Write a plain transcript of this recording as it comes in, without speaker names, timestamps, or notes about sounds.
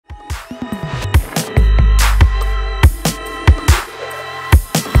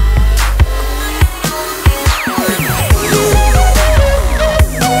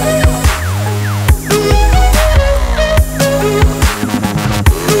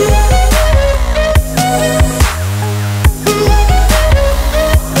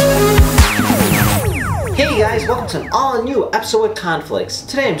it's an all-new episode with conflicts.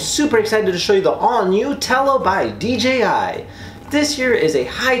 Today I'm super excited to show you the all-new Tello by DJI. This here is a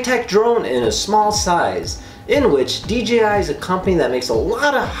high-tech drone in a small size, in which DJI is a company that makes a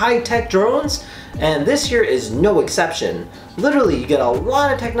lot of high-tech drones, and this here is no exception. Literally, you get a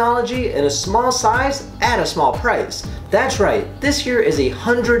lot of technology in a small size at a small price. That's right, this here is a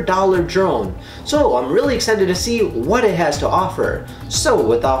 $100 drone. So I'm really excited to see what it has to offer. So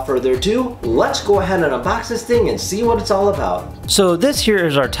without further ado, let's go ahead and unbox this thing and see what it's all about. So this here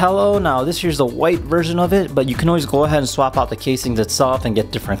is our Tello. Now this here's the white version of it, but you can always go ahead and swap out the casings itself and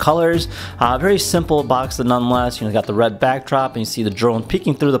get different colors. Very simple box nonetheless. You got the red backdrop and you see the drone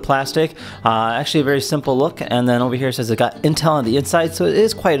peeking through the plastic. Actually a very simple look, and then over here it says it got Intel on the inside, so it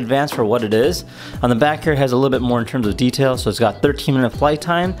is quite advanced for what it is. On the back here it has a little bit more in terms of detail, so it's got 13-minute flight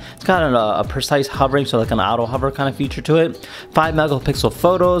time. It's got a precise hovering, so like an auto hover kind of feature to it. 5 megapixel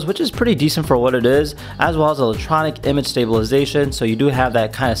photos, which is pretty decent for what it is, as well as electronic image stabilization, so you do have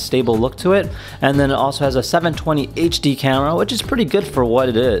that kind of stable look to it. And then it also has a 720 HD camera, which is pretty good for what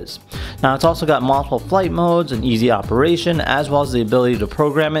it is. Now it's also got multiple flight modes and easy operation, as well as the ability to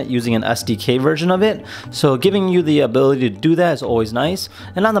program it using an SDK version of it, so giving you the ability to do that is always nice.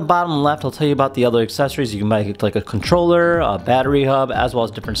 And on the bottom left I'll tell you about the other accessories. You can buy like a controller, a battery hub, as well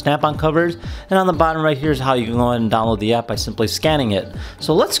as different snap-on covers. And on the bottom right here is how you can go ahead and download the app by simply scanning it.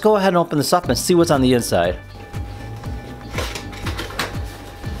 So let's go ahead and open this up and see what's on the inside.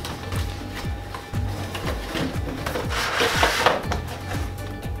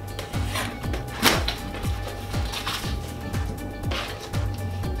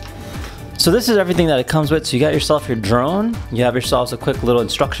 So this is everything that it comes with. So you got yourself your drone, you have yourselves a quick little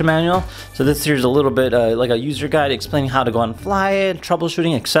instruction manual. So this here's a little bit like a user guide explaining how to go and fly it,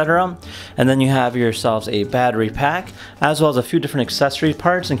 troubleshooting, etc. And then you have yourselves a battery pack, as well as a few different accessory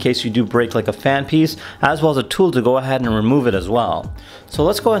parts in case you do break like a fan piece, as well as a tool to go ahead and remove it as well. So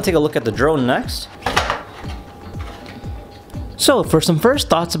let's go and take a look at the drone next. So for some first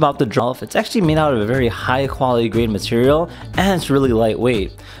thoughts about the drone, it's actually made out of a very high quality grade material, and it's really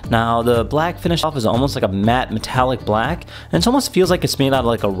lightweight. Now the black finish off is almost like a matte metallic black, and it almost feels like it's made out of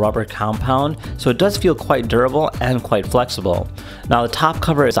like a rubber compound, so it does feel quite durable and quite flexible. Now the top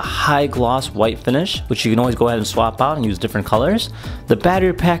cover is a high gloss white finish, which you can always go ahead and swap out and use different colors. The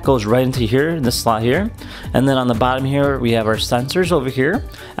battery pack goes right into here, in this slot here, and then on the bottom here we have our sensors over here,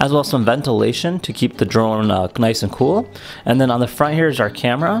 as well as some ventilation to keep the drone nice and cool. And then on the front here is our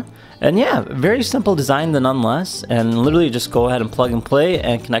camera, and yeah, very simple design nonetheless, and literally just go ahead and plug and play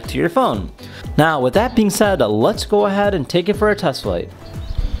and connect to your phone. Now with that being said, let's go ahead and take it for a test flight.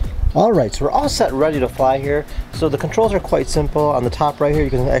 Alright, so we're all set ready to fly here. So the controls are quite simple. On the top right here you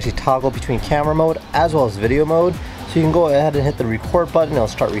can actually toggle between camera mode as well as video mode, so you can go ahead and hit the record button and it'll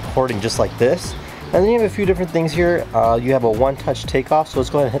start recording just like this. And then you have a few different things here. You have a one-touch takeoff, so let's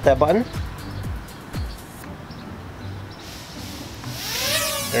go ahead and hit that button.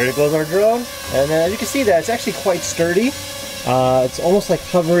 There it goes, our drone, and as you can see that it's actually quite sturdy. It's almost like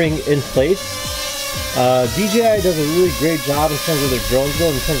hovering in place. DJI does a really great job in terms of their drones go,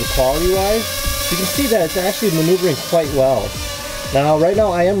 in terms of quality wise. You can see that it's actually maneuvering quite well. Now right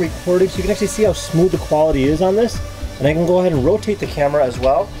now I am recording, so you can actually see how smooth the quality is on this, and I can go ahead and rotate the camera as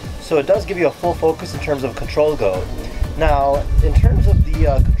well, so it does give you a full focus in terms of control go. Now in terms of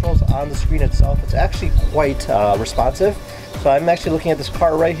the controls on the screen itself, it's actually quite responsive. So I'm actually looking at this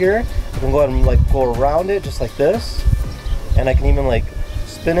car right here. I can go ahead and like go around it just like this, and I can even like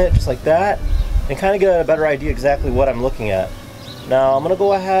spin it just like that and kind of get a better idea exactly what I'm looking at. Now I'm gonna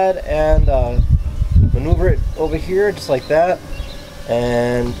go ahead and maneuver it over here just like that,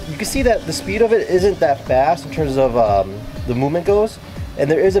 and you can see that the speed of it isn't that fast in terms of the movement goes,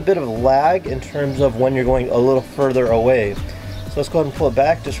 and there is a bit of a lag in terms of when you're going a little further away. So let's go ahead and pull it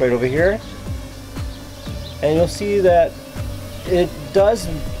back just right over here, and you'll see that it does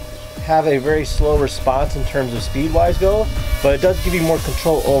have a very slow response in terms of speed wise go, but it does give you more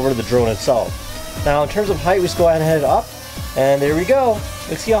control over the drone itself. Now in terms of height, we just go ahead and head it up, and there we go.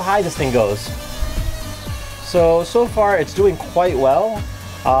 Let's see how high this thing goes. So far it's doing quite well.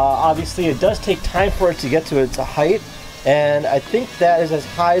 Obviously it does take time for it to get to its height, and I think that is as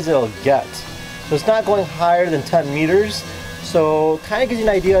high as it'll get. So it's not going higher than 10 meters, so kind of gives you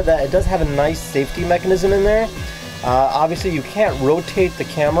an idea that it does have a nice safety mechanism in there. Obviously you can't rotate the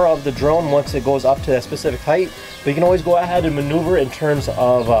camera of the drone once it goes up to that specific height, but you can always go ahead and maneuver in terms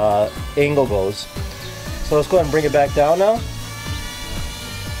of angle goes. So let's go ahead and bring it back down now.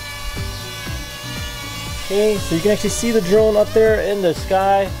 Okay, so you can actually see the drone up there in the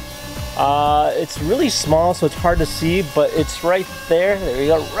sky. It's really small, so it's hard to see, but it's right there. There you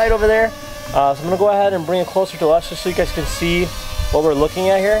go, right over there. So I'm going to go ahead and bring it closer to us just so you guys can see what we're looking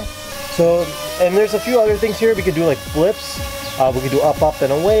at here. So, and there's a few other things here. We could do like flips. We could do up, up,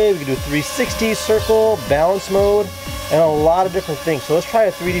 and away. We could do 360, circle, balance mode, and a lot of different things. So let's try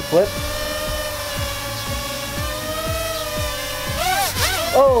a 3D flip.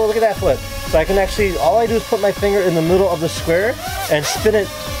 Oh, look at that flip. So I can actually, all I do is put my finger in the middle of the square and spin it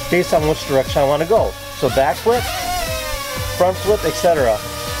based on which direction I want to go. So back flip, front flip, etc.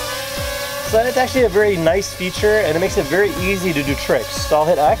 So it's actually a very nice feature, and it makes it very easy to do tricks. So I'll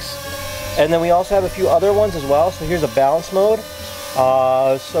hit X, and then we also have a few other ones as well. So here's a balance mode.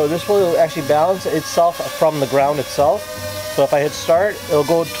 So this will actually balance itself from the ground itself. So if I hit start, it'll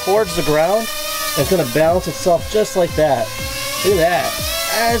go towards the ground, and it's going to balance itself just like that. Look at that.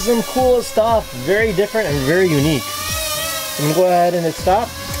 That is some cool stuff. Very different and very unique. So I'm going to go ahead and hit stop.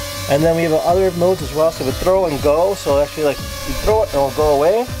 And then we have other modes as well. So we throw and go. So actually, like, you throw it and it'll go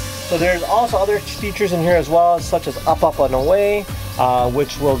away. So there's also other features in here as well, such as up, up, and away,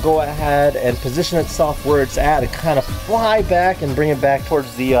 which will go ahead and position itself where it's at and kind of fly back and bring it back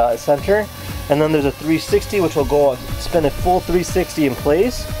towards the center. And then there's a 360, which will go spin a full 360 in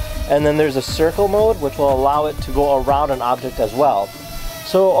place. And then there's a circle mode, which will allow it to go around an object as well.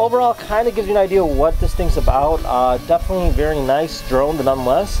 So overall, kind of gives you an idea of what this thing's about. Definitely very nice drone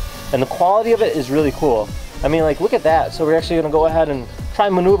nonetheless. And the quality of it is really cool. I mean, like, look at that. So we're actually going to go ahead and try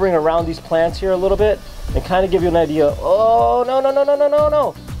maneuvering around these plants here a little bit and kind of give you an idea. Oh, no, no, no, no, no, no,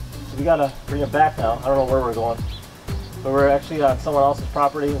 no. So we got to bring it back now. I don't know where we're going. But we're actually on someone else's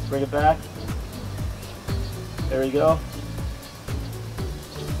property. Let's bring it back. There we go.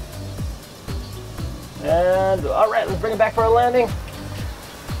 And all right, let's bring it back for a landing.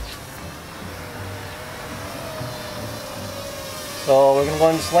 So we're going to go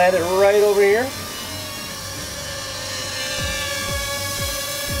and just land it right over here.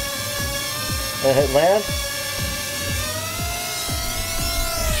 And hit land.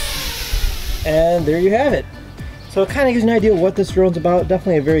 And there you have it. So it kind of gives you an idea what this drone's about.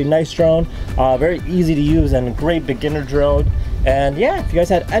 Definitely a very nice drone, very easy to use and a great beginner drone. And yeah, if you guys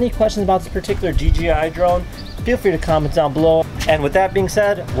had any questions about this particular DJI drone, feel free to comment down below. And with that being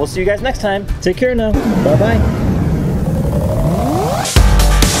said, we'll see you guys next time. Take care now. Bye-bye.